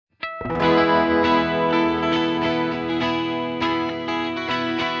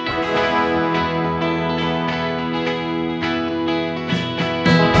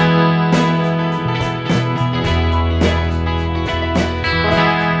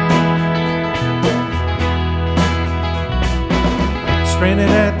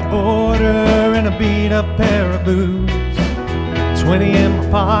a pair of boots, 20 in my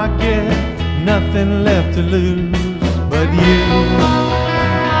pocket, nothing left to lose but you.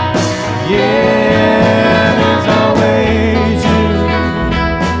 Yeah, there's always you.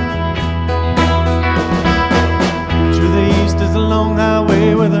 To the east is a long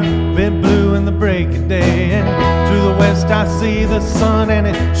highway with a red, blue, and the break of day. And to the west I see the sun, and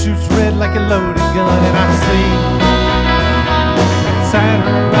it shoots red like a loaded gun. And I see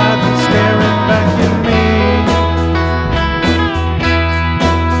Saturn rising, staring back at me.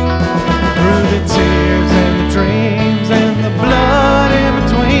 Through the tears and the dreams and the blood in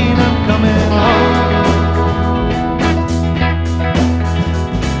between, I'm coming home.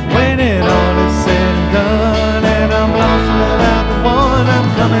 When it all is said and done, and I'm lost without the one, I'm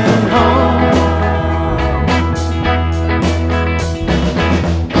coming home.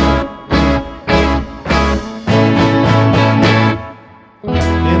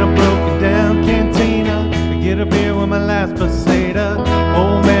 In a broken down cantina, I get a beer with my last peseta.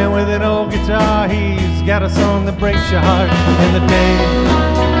 Old man with an old guitar, he's got a song that breaks your heart. In the day,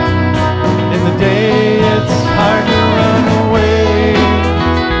 it's hard to run away.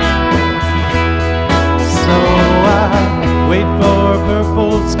 So I wait for a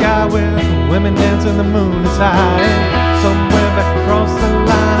purple sky with women dancing, the moon is high. And somewhere back across the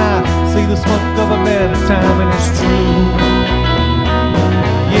line, I see the smoke of a better time, and it's true.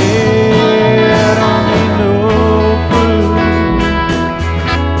 Yeah, I don't need no proof.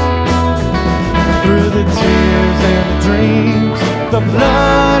 Through the tears and the dreams, the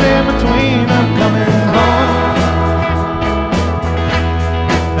blood in between, I'm coming home.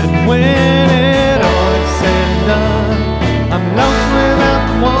 And when it all is said and done, I'm lost without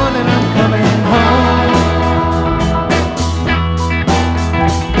the one, and I'm coming home.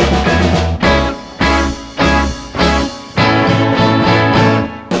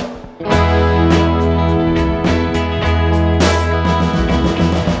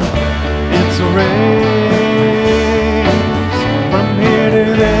 It's a race from here to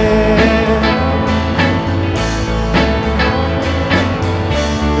there.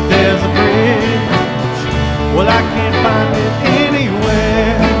 If there's a bridge, well, I can't find it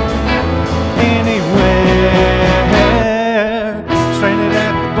anywhere, anywhere. Stranded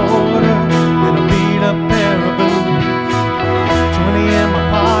at the border in a beat up pair of boots, 20 in my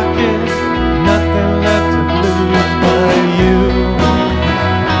pocket, nothing left to lose but you.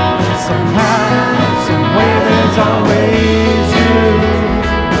 Somehow, somewhere, there's always you.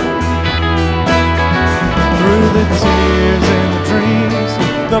 Through the tears and the dreams,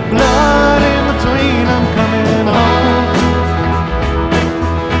 the blood in between, I'm coming home.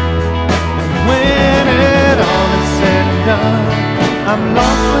 And when it all is said and done, I'm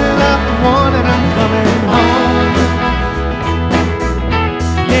lost without the one, and I'm coming home.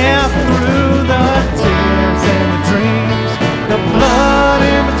 Yeah, through the tears and the dreams,